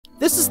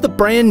This is the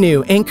brand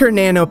new Anker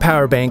Nano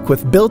power bank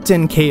with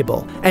built-in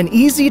cable, an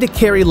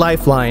easy-to-carry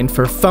lifeline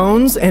for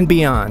phones and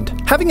beyond.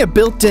 Having a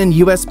built-in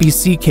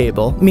USB-C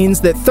cable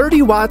means that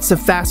 30 watts of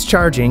fast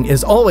charging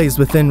is always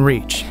within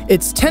reach.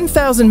 Its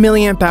 10,000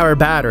 mAh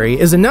battery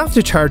is enough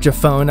to charge a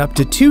phone up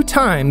to 2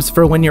 times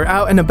for when you're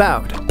out and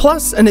about.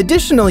 Plus, an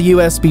additional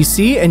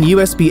USB-C and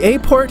USB-A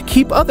port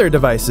keep other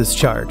devices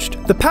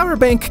charged. The power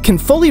bank can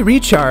fully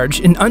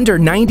recharge in under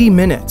 90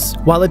 minutes,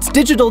 while its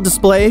digital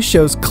display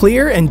shows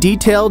clear and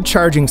detailed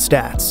charging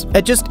stats.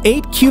 At just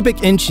 8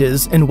 cubic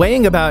inches and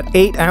weighing about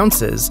 8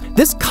 ounces,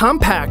 this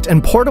compact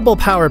and portable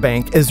power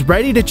bank is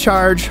ready to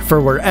charge for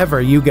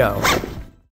wherever you go.